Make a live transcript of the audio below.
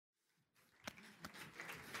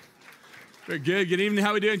Very good. Good evening.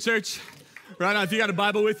 How we doing, church? Right on. If you got a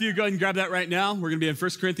Bible with you, go ahead and grab that right now. We're going to be in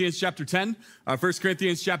 1 Corinthians chapter 10. 1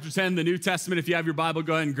 Corinthians chapter 10, the New Testament. If you have your Bible,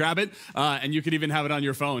 go ahead and grab it. And you could even have it on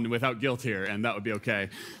your phone without guilt here, and that would be okay.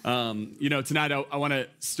 Tonight I want to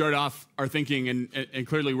start off our thinking, and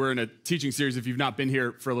clearly we're in a teaching series, if you've not been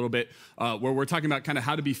here for a little bit, where we're talking about kind of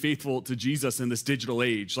how to be faithful to Jesus in this digital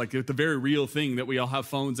age. Like the very real thing that we all have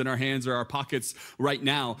phones in our hands or our pockets right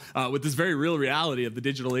now, with this very real reality of the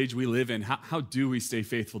digital age we live in. How do we stay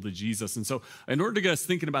faithful to Jesus? And so in order to get us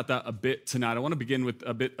thinking about that a bit tonight, I want to begin with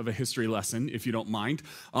a bit of a history lesson, if you don't mind.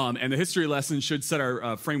 And the history lesson should set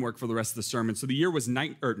our framework for the rest of the sermon. So the year was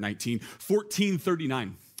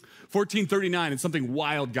 1439. 1439, and something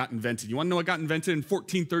wild got invented. You want to know what got invented in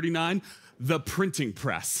 1439? The printing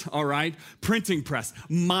press, all right? Printing press,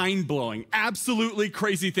 mind-blowing, absolutely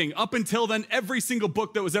crazy thing. Up until then, every single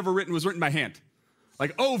book that was ever written was written by hand.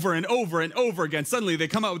 Like over and over and over again. Suddenly they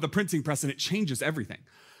come out with the printing press and it changes everything.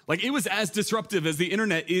 Like it was as disruptive as the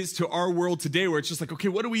internet is to our world today, where it's just like, okay,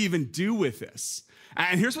 what do we even do with this?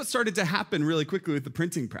 And here's what started to happen really quickly with the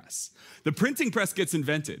printing press. The printing press gets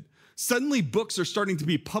invented. Suddenly books are starting to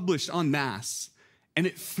be published en masse, and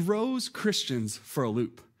it throws Christians for a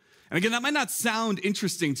loop. And again, that might not sound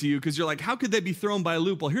interesting to you because you're like, how could they be thrown by a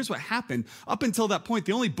loop? Well, here's what happened. Up until that point,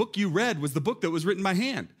 the only book you read was the book that was written by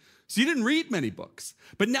hand. So you didn't read many books.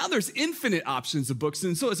 But now there's infinite options of books.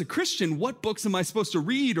 And so as a Christian, what books am I supposed to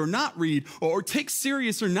read or not read or take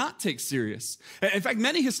serious or not take serious? In fact,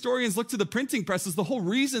 many historians look to the printing press as the whole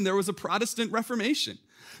reason there was a Protestant Reformation.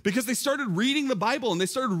 Because they started reading the Bible and they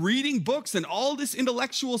started reading books, and all this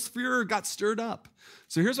intellectual sphere got stirred up.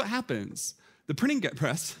 So here's what happens. The printing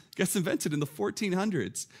press gets invented in the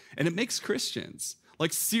 1400s, and it makes Christians,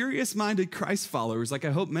 like serious-minded Christ followers, like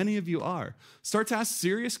I hope many of you are, start to ask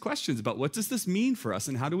serious questions about what does this mean for us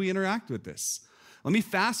and how do we interact with this? Let me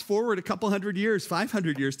fast forward a couple hundred years,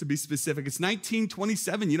 500 years to be specific. It's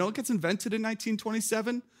 1927. You know what gets invented in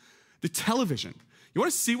 1927? The television. You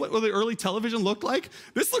want to see what the early television looked like?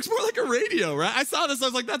 This looks more like a radio, right? I saw this, I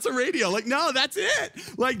was like, that's a radio. Like, no, that's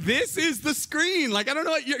it. Like, this is the screen. Like, I don't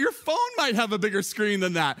know, your phone might have a bigger screen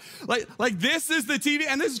than that. Like this is the TV,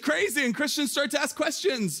 and this is crazy, and Christians start to ask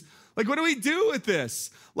questions. Like, what do we do with this?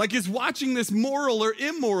 Like, is watching this moral or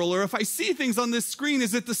immoral? Or if I see things on this screen,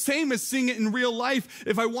 is it the same as seeing it in real life?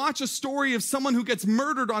 If I watch a story of someone who gets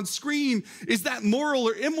murdered on screen, is that moral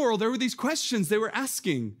or immoral? There were these questions they were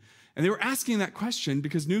asking. And they were asking that question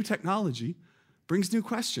because new technology brings new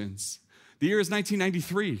questions. The year is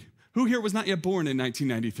 1993. Who here was not yet born in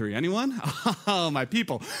 1993? Anyone? Oh, my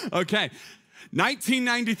people. Okay.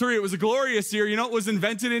 1993, it was a glorious year. You know what was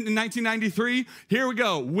invented in 1993? Here we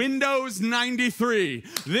go. Windows 93.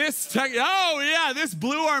 This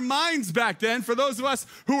blew our minds back then. For those of us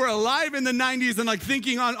who were alive in the 90s and like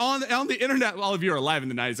thinking on the internet, all of you are alive in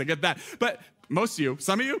the 90s, I get that. But most of you,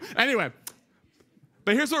 some of you, anyway.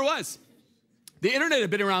 But here's what it was. The internet had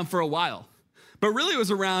been around for a while, but really it was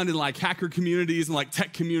around in like hacker communities and like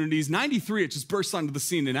tech communities. 93, it just burst onto the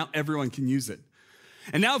scene, and now everyone can use it.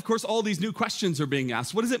 And now, of course, all these new questions are being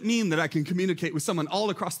asked. What does it mean that I can communicate with someone all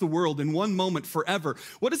across the world in one moment forever?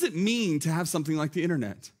 What does it mean to have something like the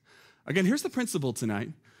internet? Again, here's the principle tonight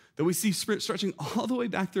that we see stretching all the way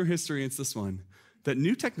back through history. It's this one, that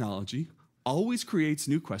new technology always creates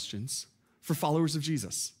new questions for followers of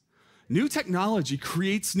Jesus. New technology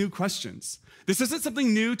creates new questions. This isn't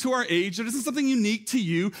something new to our age. It isn't something unique to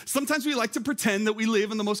you. Sometimes we like to pretend that we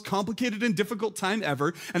live in the most complicated and difficult time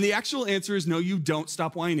ever, and the actual answer is no, you don't.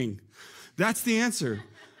 Stop whining. That's the answer.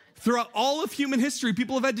 Throughout all of human history,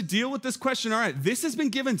 people have had to deal with this question. All right, this has been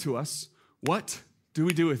given to us. What do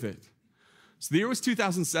we do with it? So the year was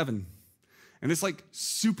 2007, and this like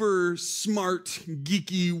super smart,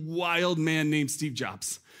 geeky, wild man named Steve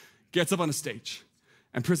Jobs gets up on a stage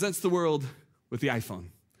and presents the world with the iPhone.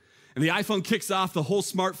 And the iPhone kicks off the whole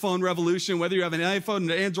smartphone revolution. Whether you have an iPhone,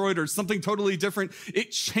 an Android, or something totally different,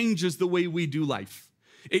 it changes the way we do life.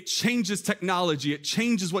 It changes technology. It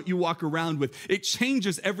changes what you walk around with. It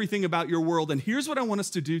changes everything about your world. And here's what I want us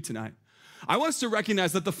to do tonight. I want us to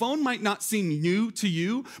recognize that the phone might not seem new to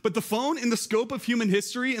you, but the phone in the scope of human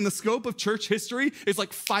history, in the scope of church history, is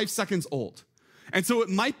like 5 seconds old. And so it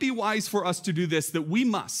might be wise for us to do this, that we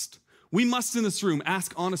must in this room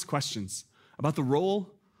ask honest questions about the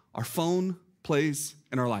role our phone plays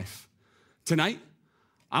in our life. Tonight,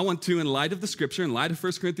 I want to, in light of the scripture, in light of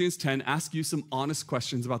 1 Corinthians 10, ask you some honest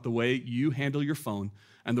questions about the way you handle your phone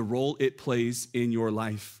and the role it plays in your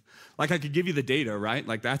life. Like I could give you the data, right?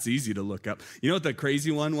 Like that's easy to look up. You know what the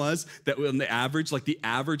crazy one was? That when the average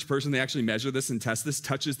person, they actually measure this and test this,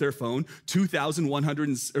 touches their phone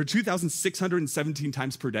 2,617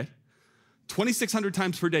 times per day. 2,600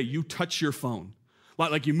 times per day, you touch your phone.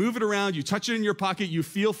 Like you move it around, you touch it in your pocket, you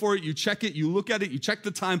feel for it, you check it, you look at it, you check the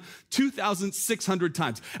time 2,600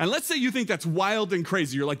 times. And let's say you think that's wild and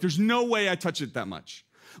crazy. You're like, there's no way I touch it that much.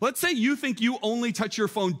 Let's say you think you only touch your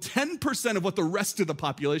phone 10% of what the rest of the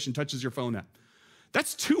population touches your phone at.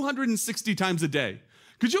 That's 260 times a day.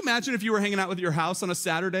 Could you imagine if you were hanging out with your house on a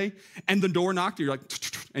Saturday and the door knocked, and you're like,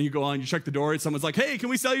 and you go on, you check the door, and someone's like, hey, can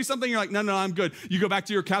we sell you something? You're like, no, I'm good. You go back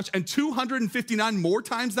to your couch, and 259 more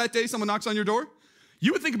times that day someone knocks on your door?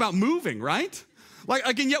 You would think about moving, right?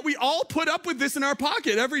 And yet we all put up with this in our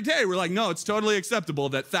pocket every day. We're like, no, it's totally acceptable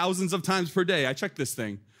that thousands of times per day I check this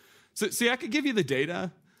thing. So see, I could give you the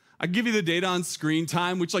data. I give you the data on screen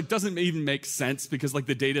time, which doesn't even make sense because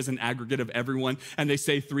the data is an aggregate of everyone, and they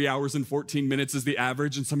say 3 hours and 14 minutes is the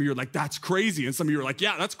average, and some of you are like, that's crazy, and some of you are like,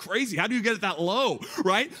 yeah, that's crazy. How do you get it that low,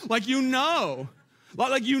 right? You know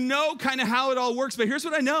kind of how it all works, but here's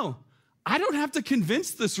what I know. I don't have to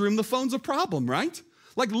convince this room the phone's a problem, right?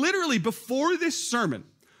 Literally before this sermon,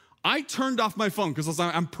 I turned off my phone because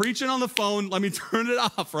I'm preaching on the phone. Let me turn it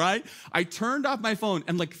off, right? I turned off my phone,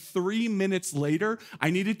 and 3 minutes later,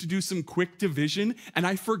 I needed to do some quick division, and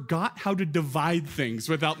I forgot how to divide things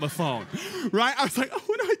without the phone, right? I was like, oh,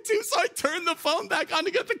 what do I do? So I turned the phone back on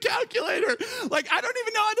to get the calculator. I don't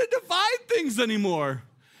even know how to divide things anymore.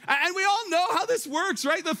 And we all know how this works,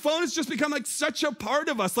 right? The phone has just become such a part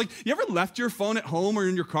of us. You ever left your phone at home or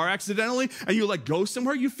in your car accidentally and you go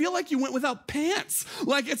somewhere, you feel like you went without pants.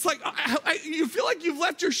 You feel like you've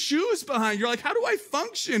left your shoes behind. You're like, how do I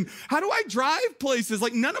function? How do I drive places?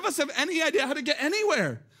 None of us have any idea how to get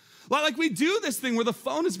anywhere. We do this thing where the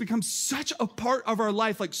phone has become such a part of our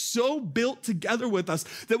life, so built together with us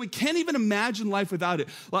that we can't even imagine life without it.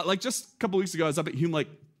 Just a couple weeks ago, I was up at Hume Lake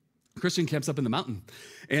Christian camps up in the mountain.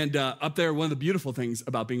 And up there, one of the beautiful things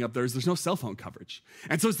about being up there is there's no cell phone coverage.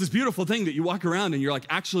 And so it's this beautiful thing that you walk around and you're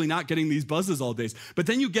actually not getting these buzzes all days. But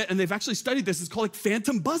then you get, and they've actually studied this, it's called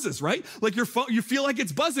phantom buzzes, right? Your phone, you feel like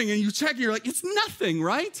it's buzzing and you check and you're like, it's nothing,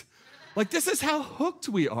 right? This is how hooked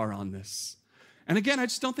we are on this. And again, I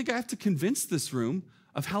just don't think I have to convince this room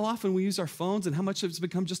of how often we use our phones and how much it's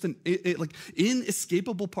become just an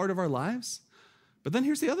inescapable part of our lives. But then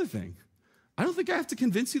here's the other thing. I don't think I have to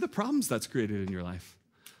convince you the problems that's created in your life.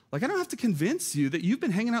 I don't have to convince you that you've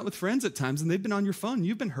been hanging out with friends at times and they've been on your phone and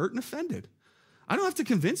you've been hurt and offended. I don't have to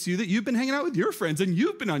convince you that you've been hanging out with your friends and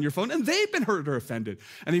you've been on your phone and they've been hurt or offended.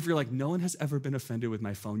 And if you're like, no one has ever been offended with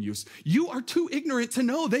my phone use, you are too ignorant to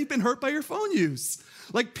know they've been hurt by your phone use.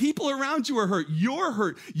 People around you are hurt. You're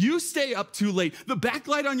hurt. You stay up too late. The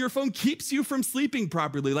backlight on your phone keeps you from sleeping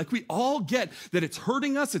properly. We all get that it's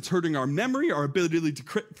hurting us. It's hurting our memory, our ability to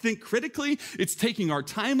think critically. It's taking our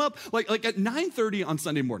time up. At 9:30 on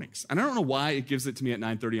Sunday mornings. And I don't know why it gives it to me at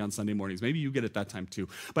 9:30 on Sunday mornings. Maybe you get it that time too.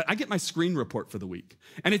 But I get my screen report for the week.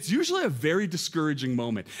 And it's usually a very discouraging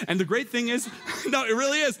moment. And the great thing is, no, it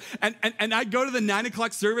really is. And I go to the 9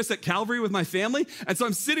 o'clock service at Calvary with my family. And so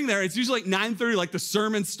I'm sitting there. It's usually 9:30, the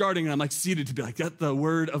sermon's starting. And I'm seated to be get the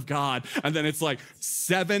word of God. And then it's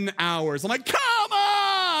 7 hours. I'm like, come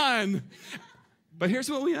on. But here's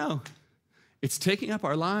what we know. It's taking up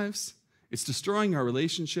our lives. It's destroying our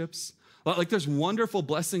relationships. There's wonderful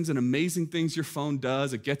blessings and amazing things your phone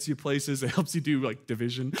does. It gets you places. It helps you do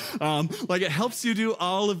division. It helps you do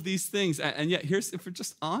all of these things. And yet if we're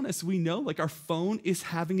just honest, we know our phone is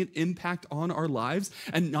having an impact on our lives,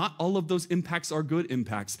 and not all of those impacts are good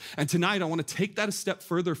impacts. And tonight I want to take that a step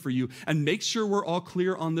further for you and make sure we're all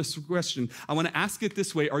clear on this question. I want to ask it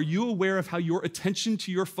this way. Are you aware of how your attention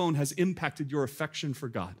to your phone has impacted your affection for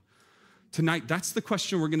God? Tonight, that's the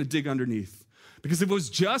question we're going to dig underneath. Because if it was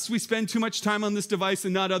just we spend too much time on this device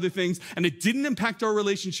and not other things, and it didn't impact our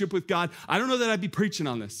relationship with God, I don't know that I'd be preaching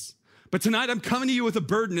on this. But tonight I'm coming to you with a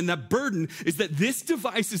burden, and that burden is that this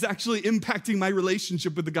device is actually impacting my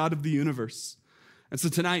relationship with the God of the universe. And so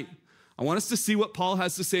tonight, I want us to see what Paul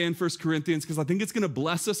has to say in 1 Corinthians, because I think it's going to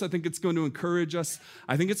bless us. I think it's going to encourage us.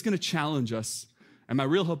 I think it's going to challenge us. And my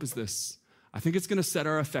real hope is this. I think it's going to set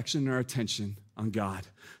our affection and our attention on God.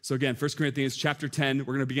 So again, 1 Corinthians chapter 10, we're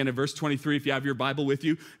going to begin at verse 23. If you have your Bible with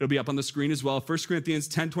you, it'll be up on the screen as well. 1 Corinthians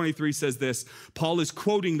 10:23 says this. Paul is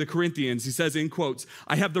quoting the Corinthians. He says in quotes,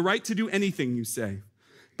 I have the right to do anything, you say,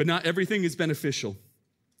 but not everything is beneficial.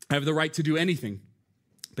 I have the right to do anything,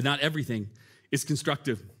 but not everything is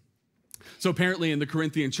constructive. So apparently in the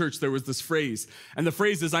Corinthian church, there was this phrase, and the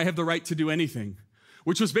phrase is, I have the right to do anything,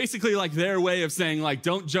 which was basically their way of saying,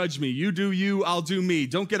 don't judge me. You do you, I'll do me.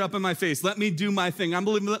 Don't get up in my face. Let me do my thing. I'm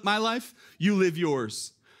living my life. You live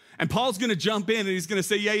yours. And Paul's going to jump in and he's going to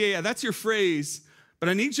say, yeah, that's your phrase. But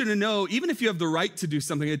I need you to know, even if you have the right to do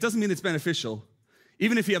something, it doesn't mean it's beneficial.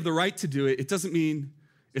 Even if you have the right to do it, it doesn't mean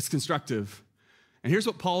it's constructive. And here's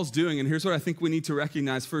what Paul's doing, and here's what I think we need to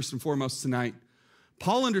recognize first and foremost tonight.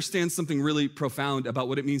 Paul understands something really profound about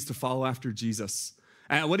what it means to follow after Jesus.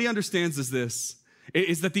 And what he understands is this,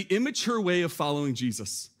 is that the immature way of following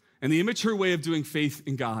Jesus and the immature way of doing faith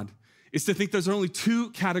in God is to think there's only two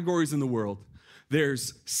categories in the world.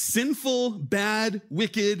 There's sinful, bad,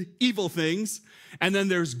 wicked, evil things, and then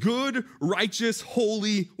there's good, righteous,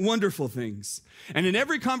 holy, wonderful things. And in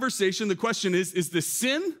every conversation, the question is this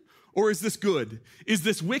sin or is this good? Is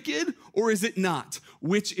this wicked or is it not?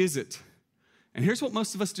 Which is it? And here's what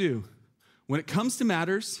most of us do. When it comes to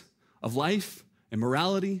matters of life and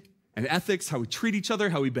morality and ethics, how we treat each other,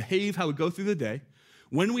 how we behave, how we go through the day,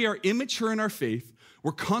 when we are immature in our faith,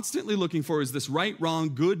 we're constantly looking for, is this right,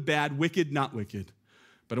 wrong, good, bad, wicked, not wicked?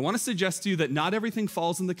 But I want to suggest to you that not everything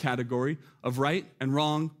falls in the category of right and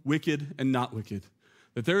wrong, wicked and not wicked.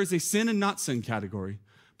 That there is a sin and not sin category,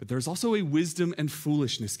 but there's also a wisdom and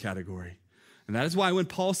foolishness category. And that is why when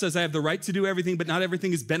Paul says, I have the right to do everything, but not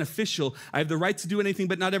everything is beneficial. I have the right to do anything,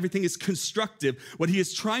 but not everything is constructive. What he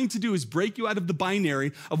is trying to do is break you out of the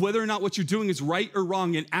binary of whether or not what you're doing is right or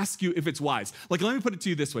wrong and ask you if it's wise. Like, let me put it to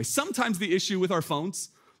you this way. Sometimes the issue with our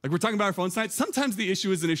phones, like we're talking about our phones tonight, sometimes the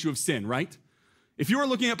issue is an issue of sin, right? If you are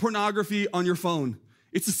looking at pornography on your phone,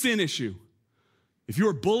 it's a sin issue. If you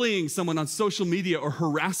are bullying someone on social media or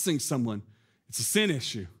harassing someone, it's a sin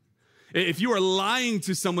issue. If you are lying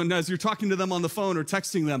to someone as you're talking to them on the phone or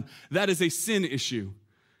texting them, that is a sin issue.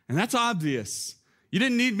 And that's obvious. You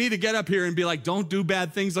didn't need me to get up here and be like, don't do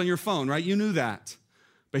bad things on your phone, right? You knew that.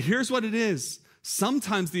 But here's what it is.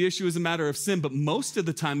 Sometimes the issue is a matter of sin, but most of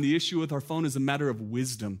the time the issue with our phone is a matter of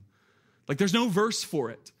wisdom. Like there's no verse for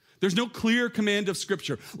it. There's no clear command of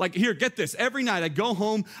scripture. Like here, get this. Every night I go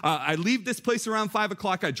home, I leave this place around 5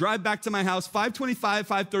 o'clock. I drive back to my house, 5:25,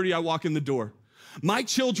 5:30, I walk in the door. My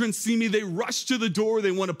children see me, they rush to the door,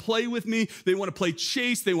 they want to play with me, they want to play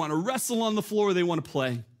chase, they want to wrestle on the floor, they want to play.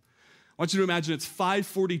 I want you to imagine it's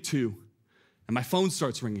 5:42 and my phone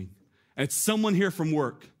starts ringing and it's someone here from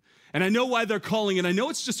work. And I know why they're calling and I know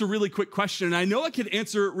it's just a really quick question and I know I could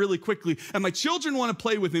answer it really quickly and my children want to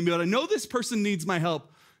play with me, but I know this person needs my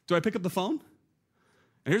help. Do I pick up the phone?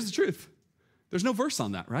 And here's the truth. There's no verse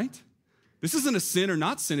on that, right? This isn't a sin or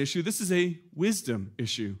not sin issue. This is a wisdom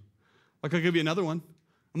issue. Like, I'll give you another one.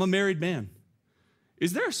 I'm a married man.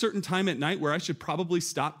 Is there a certain time at night where I should probably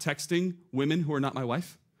stop texting women who are not my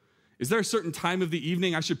wife? Is there a certain time of the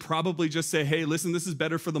evening I should probably just say, hey, listen, this is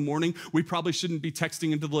better for the morning. We probably shouldn't be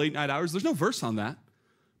texting into the late night hours. There's no verse on that,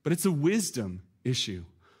 but it's a wisdom issue.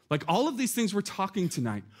 Like all of these things we're talking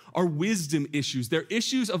tonight are wisdom issues. They're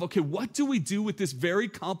issues of, okay, what do we do with this very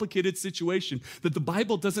complicated situation that the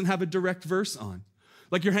Bible doesn't have a direct verse on?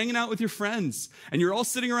 Like you're hanging out with your friends and you're all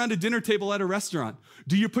sitting around a dinner table at a restaurant.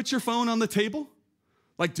 Do you put your phone on the table?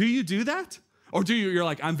 Like, do you do that? Or you're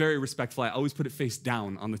like, I'm very respectful. I always put it face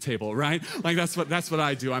down on the table, right? Like that's what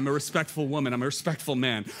I do. I'm a respectful woman. I'm a respectful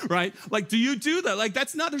man, right? Like, do you do that? Like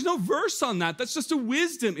there's no verse on that. That's just a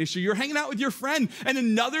wisdom issue. You're hanging out with your friend and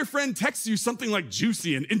another friend texts you something like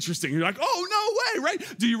juicy and interesting. You're like, oh, no way,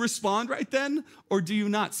 right? Do you respond right then or do you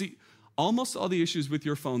not? See, almost all the issues with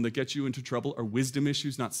your phone that get you into trouble are wisdom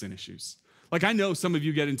issues, not sin issues. Like I know some of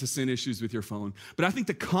you get into sin issues with your phone, but I think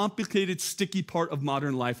the complicated, sticky part of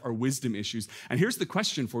modern life are wisdom issues. And here's the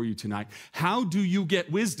question for you tonight. How do you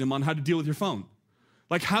get wisdom on how to deal with your phone?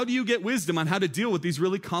 Like how do you get wisdom on how to deal with these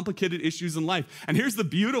really complicated issues in life? And here's the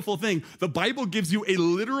beautiful thing. The Bible gives you a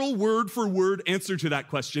literal word for word answer to that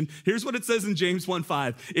question. Here's what it says in James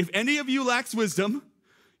 1:5. If any of you lacks wisdom,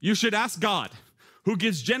 you should ask God, who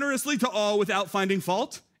gives generously to all without finding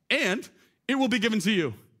fault, and it will be given to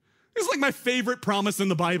you. It's like my favorite promise in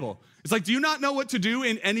the Bible. It's like, do you not know what to do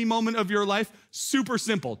in any moment of your life? Super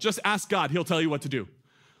simple. Just ask God. He'll tell you what to do.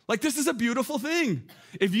 Like, this is a beautiful thing.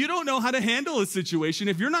 If you don't know how to handle a situation,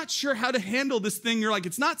 if you're not sure how to handle this thing, you're like,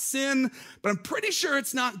 it's not sin, but I'm pretty sure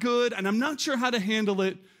it's not good, and I'm not sure how to handle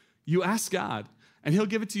it, you ask God, and he'll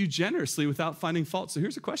give it to you generously without finding fault. So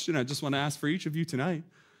here's a question I just want to ask for each of you tonight.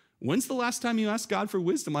 When's the last time you asked God for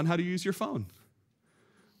wisdom on how to use your phone?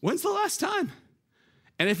 When's the last time?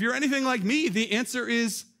 And if you're anything like me, the answer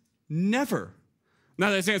is never.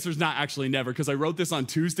 Now, this answer is not actually never, because I wrote this on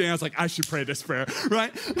Tuesday, and I was like, I should pray this prayer,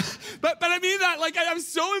 right? But I mean that, like, I was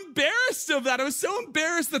so embarrassed of that. I was so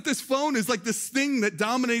embarrassed that this phone is like this thing that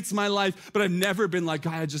dominates my life, but I've never been like,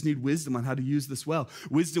 God, I just need wisdom on how to use this well.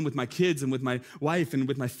 Wisdom with my kids and with my wife and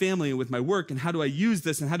with my family and with my work, and how do I use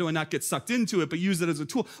this, and how do I not get sucked into it, but use it as a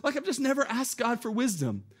tool? Like, I've just never asked God for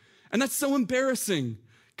wisdom. And that's so embarrassing,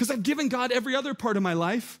 because I've given God every other part of my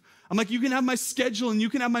life. I'm like, you can have my schedule and you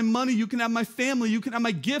can have my money, you can have my family, you can have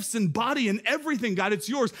my gifts and body and everything, God, it's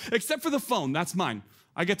yours, except for the phone, that's mine.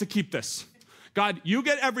 I get to keep this. God, you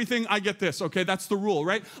get everything, I get this, okay? That's the rule,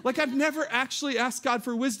 right? Like, I've never actually asked God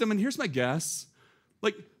for wisdom, and here's my guess.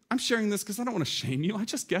 Like, I'm sharing this because I don't want to shame you. I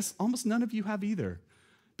just guess almost none of you have either.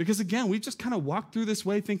 Because again, we just kind of walk through this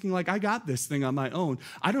way thinking like, I got this thing on my own.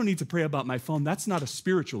 I don't need to pray about my phone. That's not a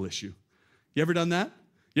spiritual issue. You ever done that?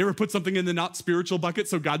 You ever put something in the not spiritual bucket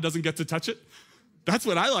so God doesn't get to touch it? That's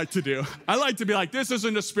what I like to do. I like to be like, this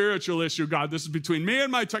isn't a spiritual issue, God. This is between me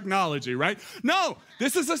and my technology, right? No,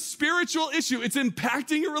 this is a spiritual issue. It's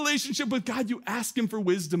impacting your relationship with God. You ask him for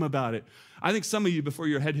wisdom about it. I think some of you, before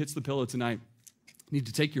your head hits the pillow tonight, need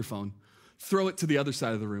to take your phone, throw it to the other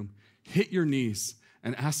side of the room, hit your knees,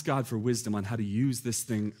 and ask God for wisdom on how to use this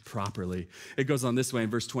thing properly. It goes on this way in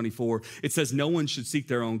verse 24. It says, no one should seek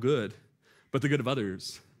their own good, but the good of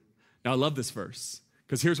others. Now, I love this verse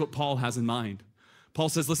because here's what Paul has in mind. Paul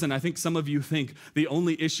says, listen, I think some of you think the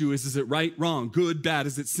only issue is it right, wrong, good, bad,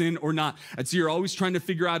 is it sin or not? And so you're always trying to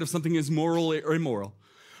figure out if something is moral or immoral.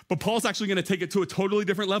 But Paul's actually going to take it to a totally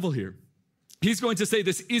different level here. He's going to say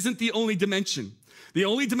this isn't the only dimension. The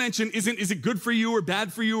only dimension isn't, is it good for you or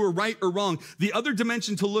bad for you or right or wrong? The other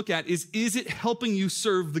dimension to look at is it helping you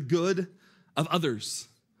serve the good of others?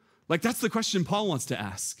 Like, that's the question Paul wants to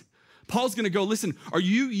ask. Paul's going to go, listen, are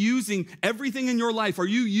you using everything in your life? Are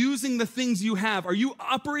you using the things you have? Are you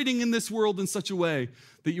operating in this world in such a way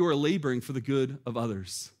that you are laboring for the good of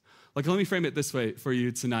others? Like, let me frame it this way for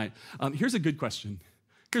you tonight. Here's a good question.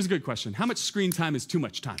 How much screen time is too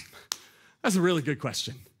much time? That's a really good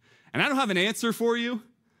question. And I don't have an answer for you,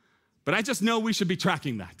 but I just know we should be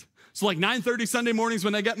tracking that. So like 9:30 Sunday mornings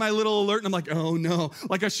when I get my little alert and I'm like, oh no,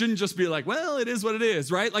 like I shouldn't just be like, well, it is what it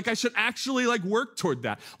is, right? Like I should actually like work toward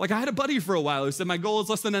that. Like I had a buddy for a while who said my goal is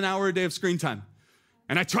less than an hour a day of screen time.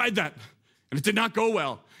 And I tried that and it did not go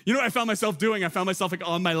well. You know what I found myself doing? I found myself like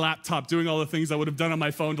on my laptop doing all the things I would have done on my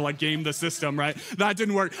phone to like game the system, right? That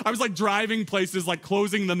didn't work. I was like driving places, like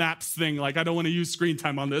closing the maps thing. Like I don't want to use screen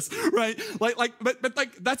time on this, right? But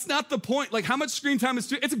like that's not the point. Like how much screen time is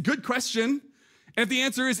it's a good question. And if the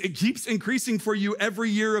answer is it keeps increasing for you every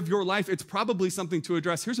year of your life, it's probably something to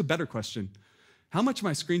address. Here's a better question. How much of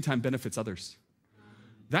my screen time benefits others?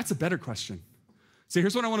 That's a better question. So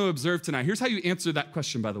here's what I want to observe tonight. Here's how you answer that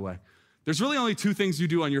question, by the way. There's really only two things you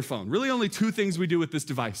do on your phone. Really only two things we do with this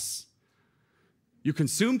device. You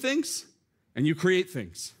consume things and you create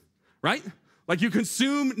things, right? Like you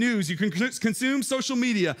consume news, you can consume social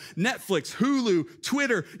media, Netflix, Hulu,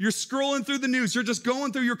 Twitter. You're scrolling through the news. You're just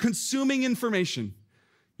going through, you're consuming information.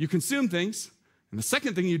 You consume things. And the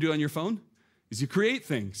second thing you do on your phone is you create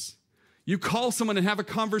things. You call someone and have a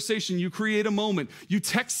conversation. You create a moment. You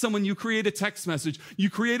text someone. You create a text message.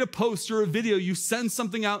 You create a post or a video. You send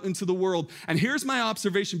something out into the world. And here's my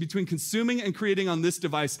observation between consuming and creating on this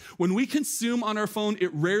device. When we consume on our phone,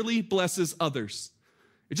 it rarely blesses others.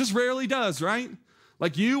 It just rarely does, right?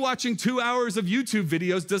 Like you watching 2 hours of YouTube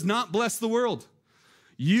videos does not bless the world.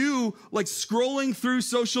 You like scrolling through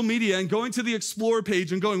social media and going to the Explore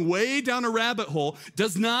page and going way down a rabbit hole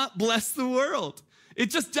does not bless the world. It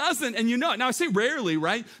just doesn't, and you know it. Now, I say rarely,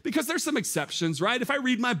 right? Because there's some exceptions, right? If I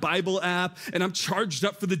read my Bible app and I'm charged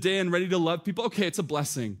up for the day and ready to love people, okay, it's a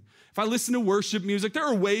blessing. If I listen to worship music, there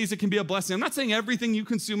are ways it can be a blessing. I'm not saying everything you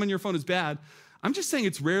consume on your phone is bad. I'm just saying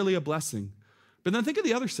it's rarely a blessing. But then think of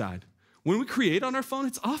the other side. When we create on our phone,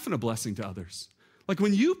 it's often a blessing to others. Like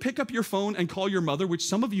when you pick up your phone and call your mother, which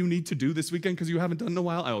some of you need to do this weekend because you haven't done it in a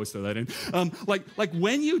while. I always throw that in. Like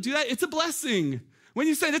when you do that, it's a blessing. When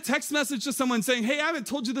you send a text message to someone saying, hey, I haven't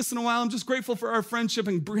told you this in a while. I'm just grateful for our friendship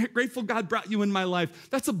and grateful God brought you in my life.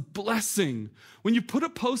 That's a blessing. When you put a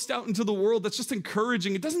post out into the world that's just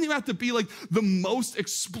encouraging, it doesn't even have to be like the most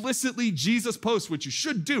explicitly Jesus post, which you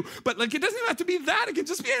should do. But like, it doesn't even have to be that. It can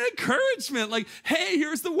just be an encouragement. Like, hey,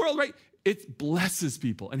 here's the world, right? It blesses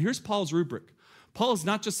people. And here's Paul's rubric. Paul is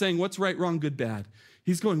not just saying what's right, wrong, good, bad.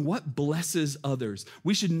 He's going, what blesses others?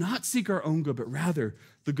 We should not seek our own good, but rather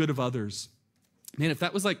the good of others. Man, if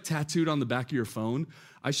that was like tattooed on the back of your phone,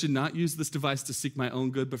 I should not use this device to seek my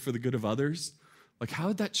own good, but for the good of others. Like, how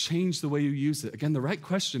would that change the way you use it? Again, the right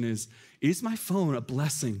question is my phone a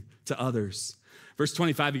blessing to others? Verse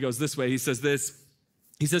 25, he goes this way. He says this.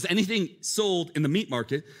 He says, anything sold in the meat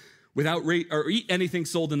market eat anything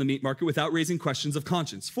sold in the meat market without raising questions of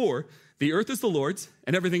conscience. For the earth is the Lord's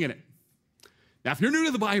and everything in it. Now, if you're new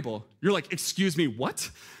to the Bible, you're like, excuse me,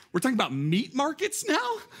 what? We're talking about meat markets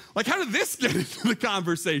now? Like, how did this get into the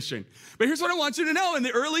conversation? But here's what I want you to know. In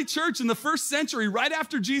the early church, in the first century, right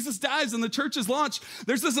after Jesus dies and the church is launched,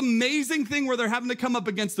 there's this amazing thing where they're having to come up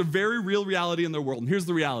against a very real reality in their world. And here's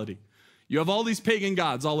the reality. You have all these pagan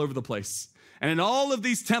gods all over the place. And in all of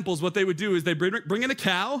these temples, what they would do is they bring in a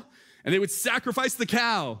cow, and they would sacrifice the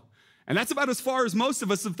cow. And that's about as far as most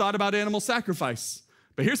of us have thought about animal sacrifice.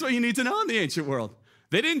 But here's what you need to know in the ancient world.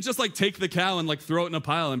 They didn't just like take the cow and like throw it in a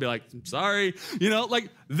pile and be like, sorry, like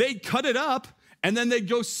they'd cut it up and then they'd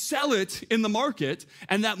go sell it in the market,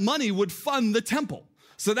 and that money would fund the temple.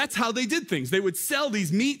 So that's how they did things. They would sell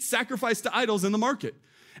these meat sacrificed to idols in the market.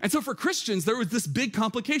 And so for Christians, there was this big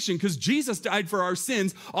complication because Jesus died for our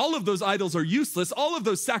sins. All of those idols are useless. All of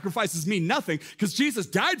those sacrifices mean nothing because Jesus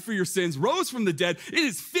died for your sins, rose from the dead. It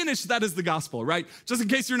is finished. That is the gospel, right? Just in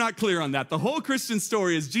case you're not clear on that. The whole Christian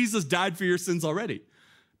story is Jesus died for your sins already.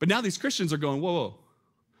 But now these Christians are going, whoa.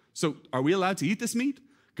 So are we allowed to eat this meat?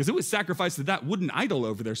 Because it was sacrificed to that wooden idol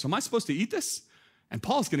over there. So am I supposed to eat this? And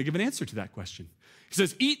Paul's going to give an answer to that question. He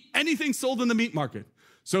says, eat anything sold in the meat market.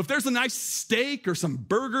 So if there's a nice steak or some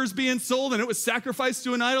burgers being sold and it was sacrificed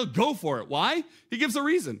to an idol, go for it. Why? He gives a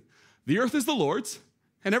reason. The earth is the Lord's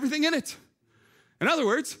and everything in it. In other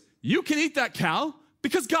words, you can eat that cow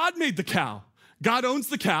because God made the cow. God owns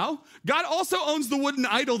the cow. God also owns the wooden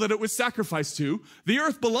idol that it was sacrificed to. The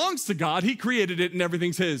earth belongs to God. He created it and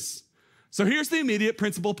everything's his. So here's the immediate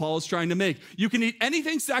principle Paul is trying to make. You can eat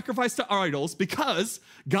anything sacrificed to idols because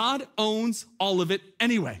God owns all of it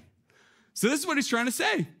anyway. So this is what he's trying to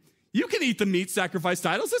say. You can eat the meat sacrificed to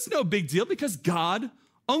idols. It's no big deal because God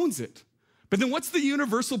owns it. But then what's the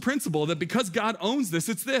universal principle that because God owns this,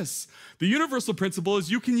 it's this. The universal principle is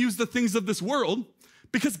you can use the things of this world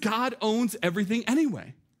because God owns everything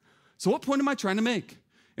anyway. So what point am I trying to make?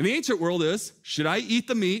 In the ancient world is, should I eat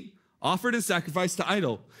the meat offered and sacrificed to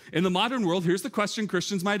idol? In the modern world, here's the question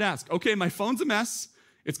Christians might ask. Okay, my phone's a mess.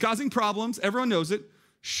 It's causing problems. Everyone knows it.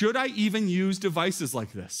 Should I even use devices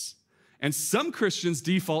like this? And some Christians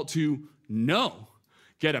default to no.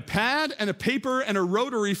 Get a pad and a paper and a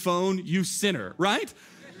rotary phone, you sinner, right?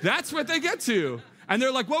 That's what they get to. And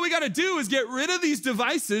they're like, what we got to do is get rid of these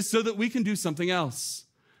devices so that we can do something else.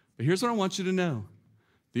 But here's what I want you to know.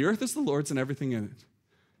 The earth is the Lord's and everything in it.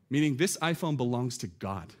 Meaning this iPhone belongs to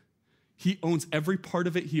God. He owns every part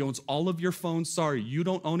of it. He owns all of your phones. Sorry, you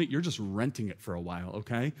don't own it. You're just renting it for a while,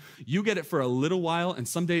 okay? You get it for a little while, and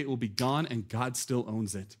someday it will be gone, and God still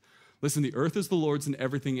owns it. Listen, the earth is the Lord's and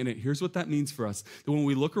everything in it. Here's what that means for us. That when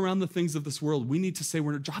we look around the things of this world, we need to say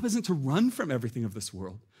our job isn't to run from everything of this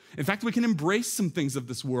world. In fact, we can embrace some things of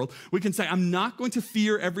this world. We can say, I'm not going to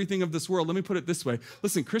fear everything of this world. Let me put it this way.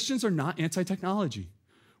 Listen, Christians are not anti-technology.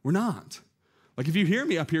 We're not. Like if you hear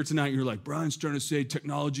me up here tonight, you're like, Brian's trying to say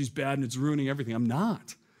technology's bad and it's ruining everything. I'm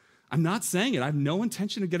not saying it. I have no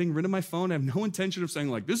intention of getting rid of my phone. I have no intention of saying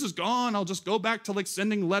like, this is gone. I'll just go back to like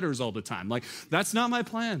sending letters all the time. Like that's not my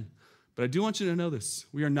plan. But I do want you to know this.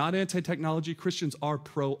 We are not anti-technology. Christians are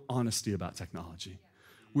pro-honesty about technology.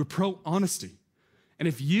 We're pro-honesty. And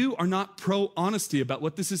if you are not pro-honesty about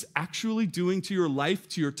what this is actually doing to your life,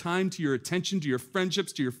 to your time, to your attention, to your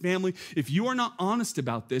friendships, to your family, if you are not honest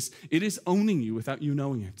about this, it is owning you without you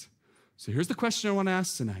knowing it. So here's the question I want to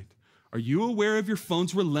ask tonight. Are you aware of your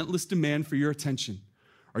phone's relentless demand for your attention?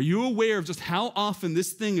 Are you aware of just how often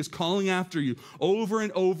this thing is calling after you over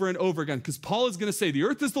and over and over again? Because Paul is going to say the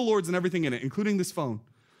earth is the Lord's and everything in it, including this phone.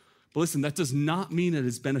 But listen, that does not mean it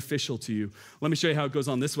is beneficial to you. Let me show you how it goes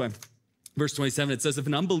on this way. Verse 27, it says, if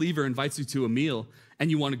an unbeliever invites you to a meal and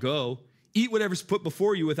you want to go, eat whatever's put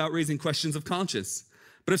before you without raising questions of conscience.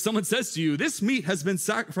 But if someone says to you, this meat has been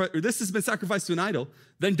sacrificed to an idol,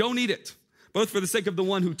 then don't eat it, both for the sake of the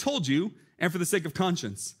one who told you and for the sake of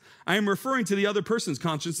conscience. I am referring to the other person's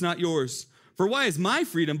conscience, not yours. For why is my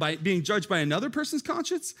freedom by being judged by another person's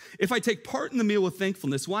conscience? If I take part in the meal with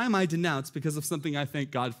thankfulness, why am I denounced because of something I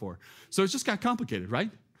thank God for? So it just got complicated,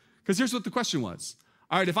 right? Because here's what the question was.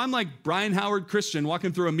 All right, if I'm like Brian Howard Christian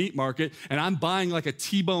walking through a meat market and I'm buying like a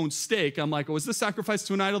T-bone steak, I'm like, was this sacrificed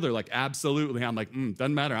to an idol? They're like, absolutely. I'm like,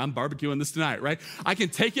 doesn't matter. I'm barbecuing this tonight, right? I can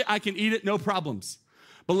take it. I can eat it. No problems.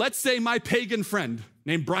 But let's say my pagan friend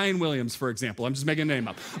named Brian Williams, for example. I'm just making a name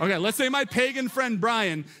up. Okay, let's say my pagan friend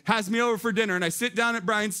Brian has me over for dinner and I sit down at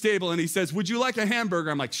Brian's table and he says, would you like a hamburger?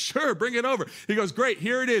 I'm like, sure, bring it over. He goes, great,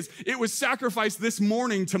 here it is. It was sacrificed this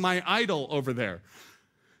morning to my idol over there.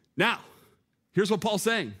 Now, here's what Paul's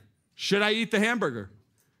saying. Should I eat the hamburger?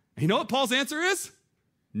 And you know what Paul's answer is?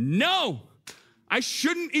 No, I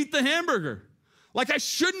shouldn't eat the hamburger. Like I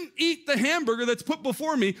shouldn't eat the hamburger that's put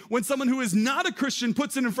before me when someone who is not a Christian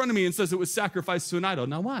puts it in front of me and says it was sacrificed to an idol.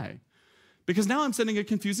 Now why? Because now I'm sending a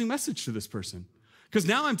confusing message to this person. Because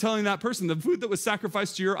now I'm telling that person the food that was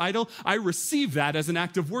sacrificed to your idol, I receive that as an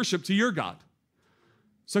act of worship to your God.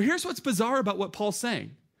 So here's what's bizarre about what Paul's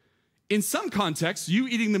saying. In some contexts, you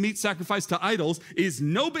eating the meat sacrificed to idols is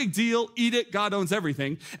no big deal. Eat it. God owns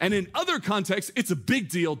everything. And in other contexts, it's a big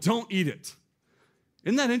deal. Don't eat it.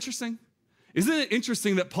 Isn't that interesting? Isn't it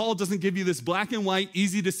interesting that Paul doesn't give you this black and white,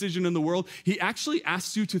 easy decision in the world? He actually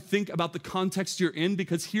asks you to think about the context you're in,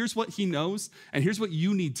 because here's what he knows, and here's what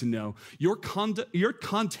you need to know. Your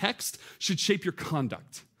context should shape your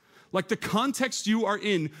conduct. Like the context you are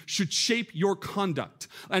in should shape your conduct.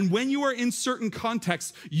 And when you are in certain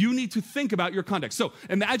contexts, you need to think about your context. So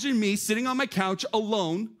imagine me sitting on my couch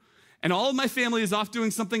alone, and all of my family is off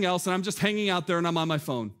doing something else, and I'm just hanging out there and I'm on my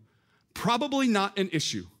phone. Probably not an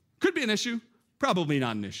issue. Could be an issue, probably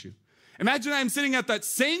not an issue. Imagine I'm sitting at that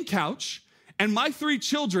same couch and my 3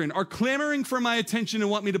 children are clamoring for my attention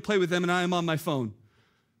and want me to play with them, and I am on my phone.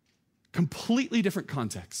 Completely different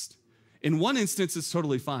context. In one instance, it's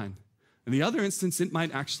totally fine. In the other instance, it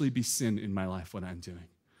might actually be sin in my life, what I'm doing.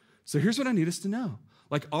 So here's what I need us to know.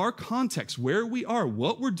 Like our context, where we are,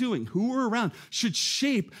 what we're doing, who we're around, should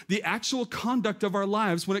shape the actual conduct of our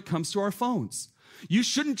lives when it comes to our phones. You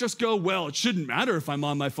shouldn't just go, well, it shouldn't matter if I'm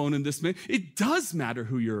on my phone in this minute. It does matter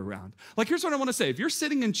who you're around. Like, here's what I want to say. If you're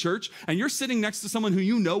sitting in church and you're sitting next to someone who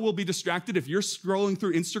you know will be distracted, if you're scrolling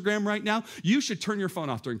through Instagram right now, you should turn your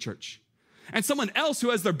phone off during church. And someone else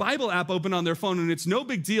who has their Bible app open on their phone and it's no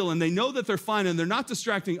big deal and they know that they're fine and they're not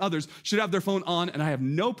distracting others should have their phone on, and I have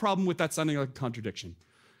no problem with that sounding like a contradiction.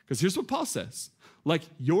 Because here's what Paul says. Like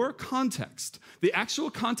your context, the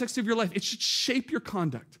actual context of your life, it should shape your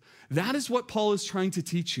conduct. That is what Paul is trying to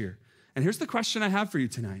teach here. And here's the question I have for you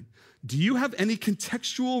tonight. Do you have any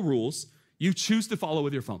contextual rules you choose to follow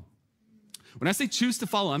with your phone? When I say choose to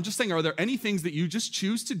follow, I'm just saying, are there any things that you just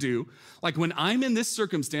choose to do? Like when I'm in this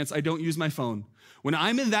circumstance, I don't use my phone. When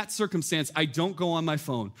I'm in that circumstance, I don't go on my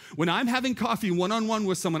phone. When I'm having coffee one-on-one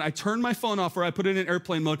with someone, I turn my phone off or I put it in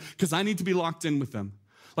airplane mode because I need to be locked in with them.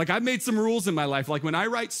 Like I've made some rules in my life. Like when I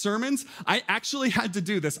write sermons, I actually had to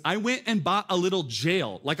do this. I went and bought a little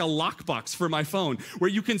jail, like a lockbox for my phone where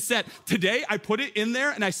you can set, today I put it in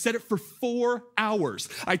there and I set it for 4 hours.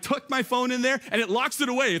 I took my phone in there and it locks it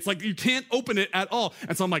away. It's like you can't open it at all.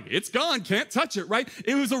 And so I'm like, it's gone, can't touch it, right?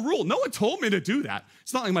 It was a rule. No one told me to do that.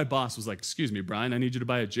 It's not like my boss was like, excuse me, Brian, I need you to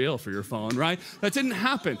buy a jail for your phone, right? That didn't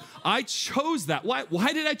happen. I chose that.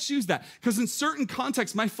 Why did I choose that? Because in certain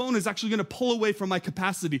contexts, my phone is actually going to pull away from my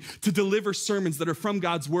capacity to deliver sermons that are from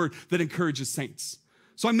God's word that encourages saints.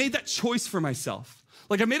 So I made that choice for myself.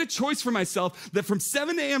 Like I made a choice for myself that from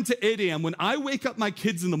 7 a.m. to 8 a.m. when I wake up my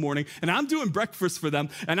kids in the morning and I'm doing breakfast for them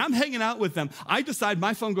and I'm hanging out with them, I decide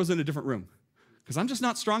my phone goes in a different room because I'm just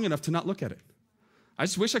not strong enough to not look at it. I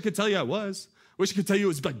just wish I could tell you I was. Wish I could tell you it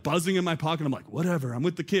was like buzzing in my pocket. I'm like, whatever, I'm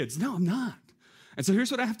with the kids. No, I'm not. And so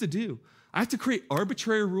here's what I have to do. I have to create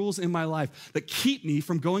arbitrary rules in my life that keep me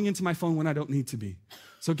from going into my phone when I don't need to be.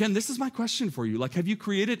 So again, this is my question for you. Like, have you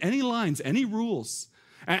created any lines, any rules?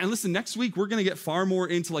 And listen, next week, we're going to get far more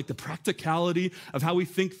into like the practicality of how we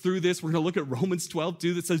think through this. We're going to look at Romans 12,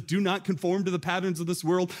 that says, do not conform to the patterns of this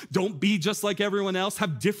world. Don't be just like everyone else.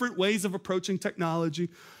 Have different ways of approaching technology.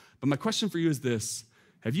 But my question for you is this.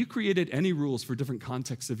 Have you created any rules for different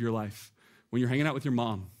contexts of your life? When you're hanging out with your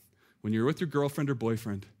mom, when you're with your girlfriend or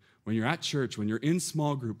boyfriend, when you're at church, when you're in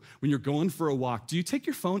small group, when you're going for a walk, do you take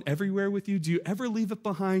your phone everywhere with you? Do you ever leave it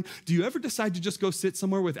behind? Do you ever decide to just go sit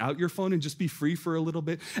somewhere without your phone and just be free for a little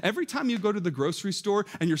bit? Every time you go to the grocery store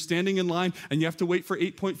and you're standing in line and you have to wait for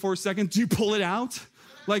 8.4 seconds, do you pull it out?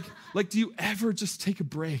 Like, do you ever just take a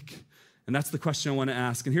break? And that's the question I want to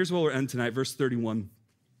ask. And here's where we'll end tonight, verse 31.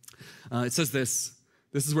 It says this.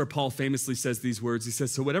 This is where Paul famously says these words. He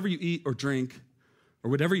says, so whatever you eat or drink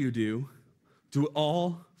or whatever you do it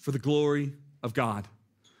all for the glory of God.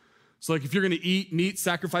 So like if you're going to eat meat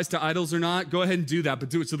sacrificed to idols or not, go ahead and do that, but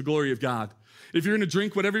do it to the glory of God. If you're going to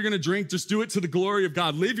drink whatever you're going to drink, just do it to the glory of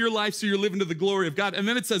God. Live your life so you're living to the glory of God. And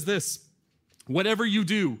then it says this, whatever you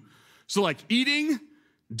do. So like eating,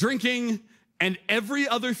 drinking, and every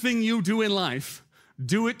other thing you do in life,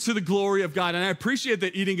 do it to the glory of God. And I appreciate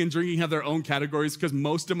that eating and drinking have their own categories because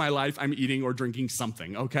most of my life I'm eating or drinking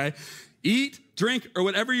something, okay? Eat, drink, or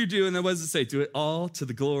whatever you do, and then what does it say? Do it all to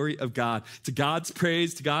the glory of God, to God's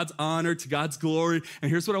praise, to God's honor, to God's glory. And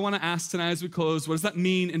here's what I want to ask tonight as we close. What does that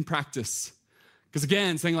mean in practice? Because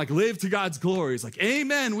again, saying like live to God's glory is like,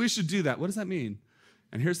 amen, we should do that. What does that mean?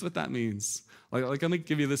 And here's what that means. Like, let me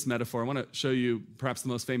give you this metaphor. I want to show you perhaps the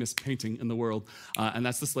most famous painting in the world, and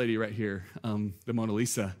that's this lady right here, the Mona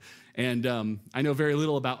Lisa. And I know very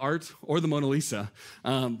little about art or the Mona Lisa,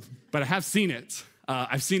 but I have seen it.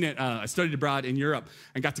 I've seen it. I studied abroad in Europe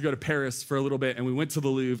and got to go to Paris for a little bit, and we went to the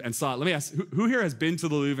Louvre and saw it. Let me ask, who here has been to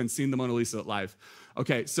the Louvre and seen the Mona Lisa live?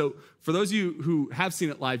 Okay, so for those of you who have seen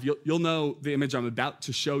it live, you'll know the image I'm about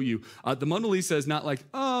to show you. The Mona Lisa is not like,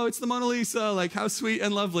 oh, it's the Mona Lisa, like how sweet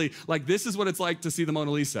and lovely. Like this is what it's like to see the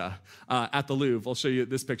Mona Lisa at the Louvre. I'll show you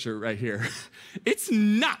this picture right here. It's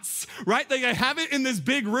nuts, right? Like I have it in this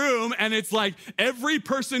big room and it's like every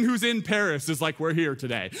person who's in Paris is like, we're here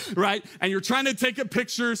today, right? And you're trying to take a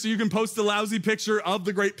picture so you can post a lousy picture of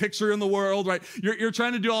the great picture in the world, right? You're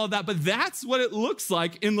trying to do all of that, but that's what it looks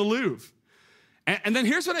like in the Louvre. And then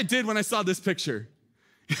here's what I did when I saw this picture.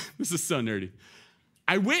 This is so nerdy.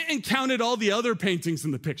 I went and counted all the other paintings in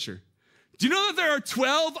the picture. Do you know that there are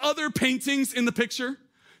 12 other paintings in the picture?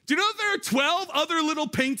 Do you know that there are 12 other little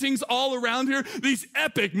paintings all around here? These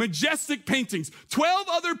epic, majestic paintings. 12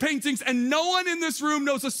 other paintings, and no one in this room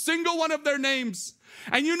knows a single one of their names.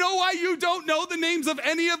 And you know why you don't know the names of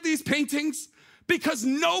any of these paintings? Because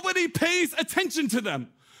nobody pays attention to them.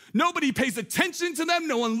 Nobody pays attention to them.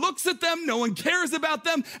 No one looks at them. No one cares about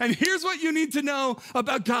them. And here's what you need to know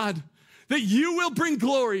about God, that you will bring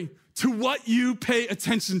glory to what you pay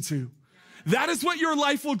attention to. That is what your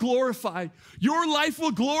life will glorify. Your life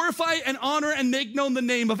will glorify and honor and make known the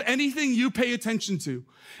name of anything you pay attention to.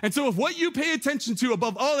 And so if what you pay attention to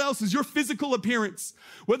above all else is your physical appearance,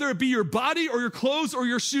 whether it be your body or your clothes or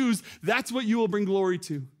your shoes, that's what you will bring glory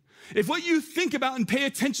to. If what you think about and pay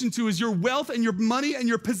attention to is your wealth and your money and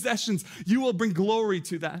your possessions, you will bring glory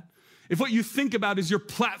to that. If what you think about is your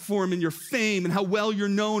platform and your fame and how well you're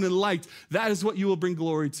known and liked, that is what you will bring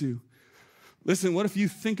glory to. Listen, what if you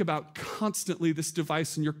think about constantly this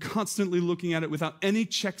device and you're constantly looking at it without any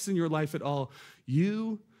checks in your life at all?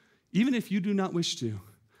 You, even if you do not wish to,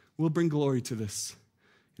 will bring glory to this.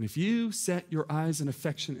 And if you set your eyes and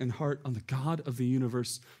affection and heart on the God of the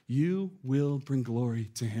universe, you will bring glory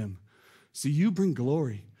to him. So you bring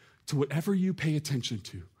glory to whatever you pay attention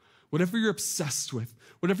to, whatever you're obsessed with,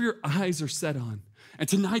 whatever your eyes are set on. And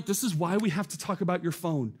tonight, this is why we have to talk about your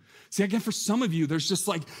phone. See, again, for some of you, there's just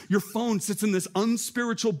like your phone sits in this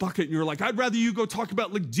unspiritual bucket and you're like, I'd rather you go talk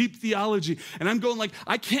about like deep theology. And I'm going like,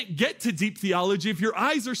 I can't get to deep theology if your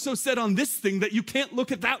eyes are so set on this thing that you can't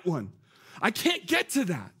look at that one. I can't get to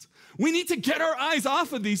that. We need to get our eyes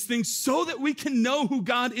off of these things so that we can know who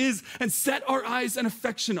God is and set our eyes and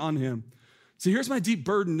affection on him. So here's my deep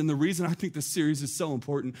burden, and the reason I think this series is so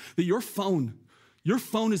important, that your phone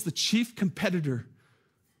is the chief competitor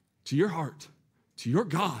to your heart, to your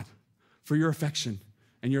God, for your affection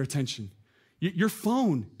and your attention. Your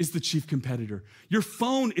phone is the chief competitor. Your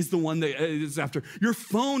phone is the one that is after. Your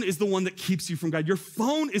phone is the one that keeps you from God. Your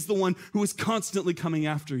phone is the one who is constantly coming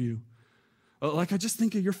after you. Like, I just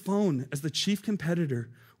think of your phone as the chief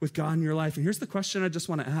competitor with God in your life. And here's the question I just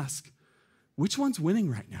want to ask. Which one's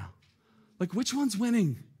winning right now? Like, which one's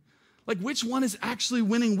winning? Like, which one is actually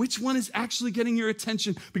winning? Which one is actually getting your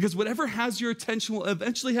attention? Because whatever has your attention will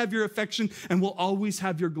eventually have your affection and will always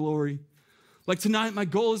have your glory. Like tonight, my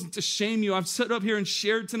goal isn't to shame you. I've stood up here and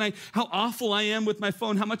shared tonight how awful I am with my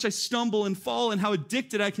phone, how much I stumble and fall, and how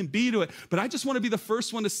addicted I can be to it. But I just want to be the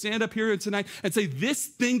first one to stand up here tonight and say, this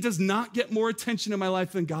thing does not get more attention in my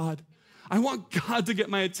life than God. I want God to get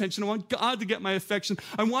my attention. I want God to get my affection.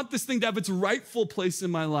 I want this thing to have its rightful place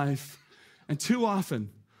in my life. And too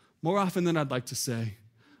often, more often than I'd like to say,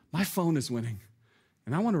 my phone is winning.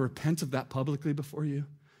 And I want to repent of that publicly before you.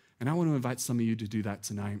 And I want to invite some of you to do that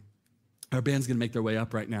tonight. Our band's going to make their way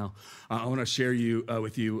up right now. I want to share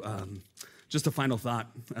with you just a final thought.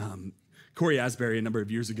 Corey Asbury, a number of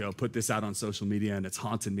years ago, put this out on social media, and it's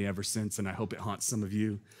haunted me ever since, and I hope it haunts some of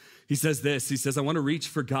you. He says this. He says, I want to reach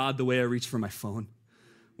for God the way I reach for my phone.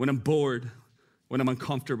 When I'm bored, when I'm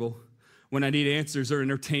uncomfortable, when I need answers or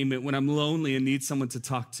entertainment, when I'm lonely and need someone to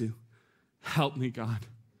talk to. Help me, God.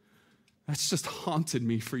 That's just haunted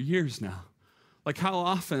me for years now. Like how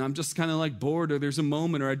often I'm just kind of like bored, or there's a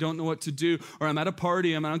moment, or I don't know what to do, or I'm at a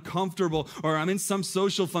party, I'm uncomfortable, or I'm in some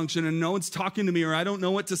social function and no one's talking to me, or I don't know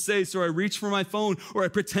what to say, so I reach for my phone, or I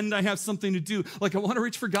pretend I have something to do. Like I want to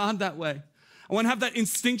reach for God that way. I want to have that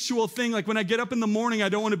instinctual thing. Like when I get up in the morning, I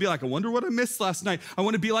don't want to be like, I wonder what I missed last night. I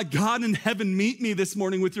want to be like, God in heaven, meet me this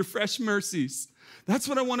morning with your fresh mercies. That's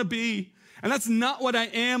what I want to be. And that's not what I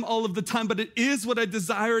am all of the time, but it is what I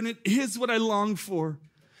desire and it is what I long for.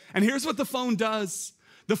 And here's what the phone does.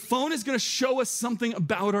 The phone is going to show us something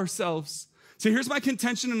about ourselves. So here's my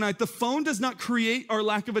contention tonight. The phone does not create our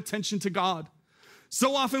lack of attention to God.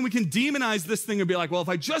 So often we can demonize this thing and be like, well, if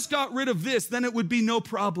I just got rid of this, then it would be no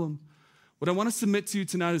problem. What I want to submit to you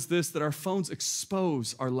tonight is this, that our phones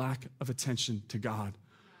expose our lack of attention to God.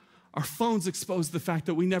 Our phones expose the fact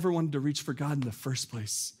that we never wanted to reach for God in the first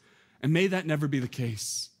place. And may that never be the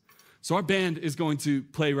case. So our band is going to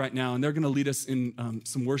play right now, and they're going to lead us in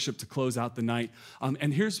some worship to close out the night.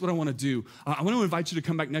 And here's what I want to do. I want to invite you to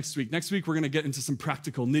come back next week. Next week, we're going to get into some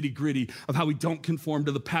practical nitty-gritty of how we don't conform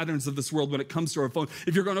to the patterns of this world when it comes to our phone.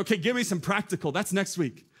 If you're going, okay, give me some practical, that's next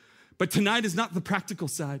week. But tonight is not the practical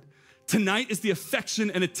side. Tonight is the affection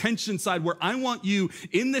and attention side, where I want you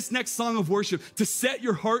in this next song of worship to set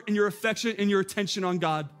your heart and your affection and your attention on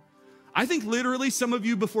God. I think literally some of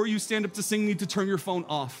you, before you stand up to sing, need to turn your phone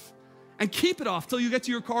off and keep it off till you get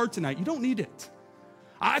to your car tonight. You don't need it.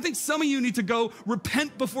 I think some of you need to go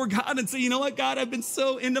repent before God and say, you know what, God, I've been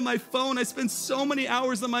so into my phone. I spend so many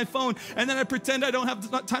hours on my phone, and then I pretend I don't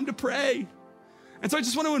have time to pray. And so I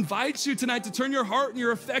just want to invite you tonight to turn your heart and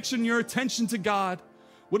your affection, your attention to God.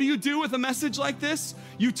 What do you do with a message like this?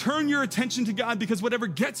 You turn your attention to God, because whatever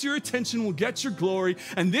gets your attention will get your glory.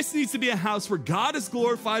 And this needs to be a house where God is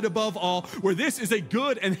glorified above all, where this is a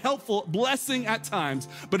good and helpful blessing at times,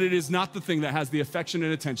 but it is not the thing that has the affection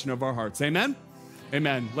and attention of our hearts. Amen?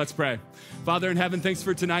 Amen. Let's pray. Father in heaven, thanks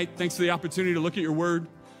for tonight. Thanks for the opportunity to look at your word.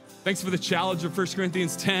 Thanks for the challenge of 1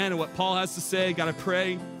 Corinthians 10 and what Paul has to say. God, I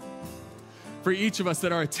pray for each of us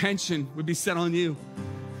that our attention would be set on you.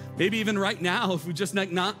 Maybe even right now, if we just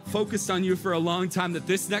not focused on you for a long time, that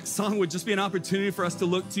this next song would just be an opportunity for us to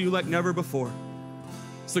look to you like never before.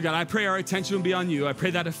 So God, I pray our attention would be on you. I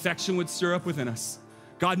pray that affection would stir up within us.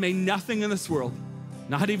 God, may nothing in this world,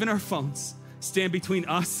 not even our phones, stand between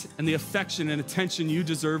us and the affection and attention you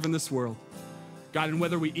deserve in this world. God, and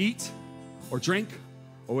whether we eat or drink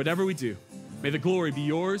or whatever we do, may the glory be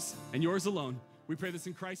yours and yours alone. We pray this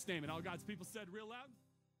in Christ's name. And all God's people said real loud.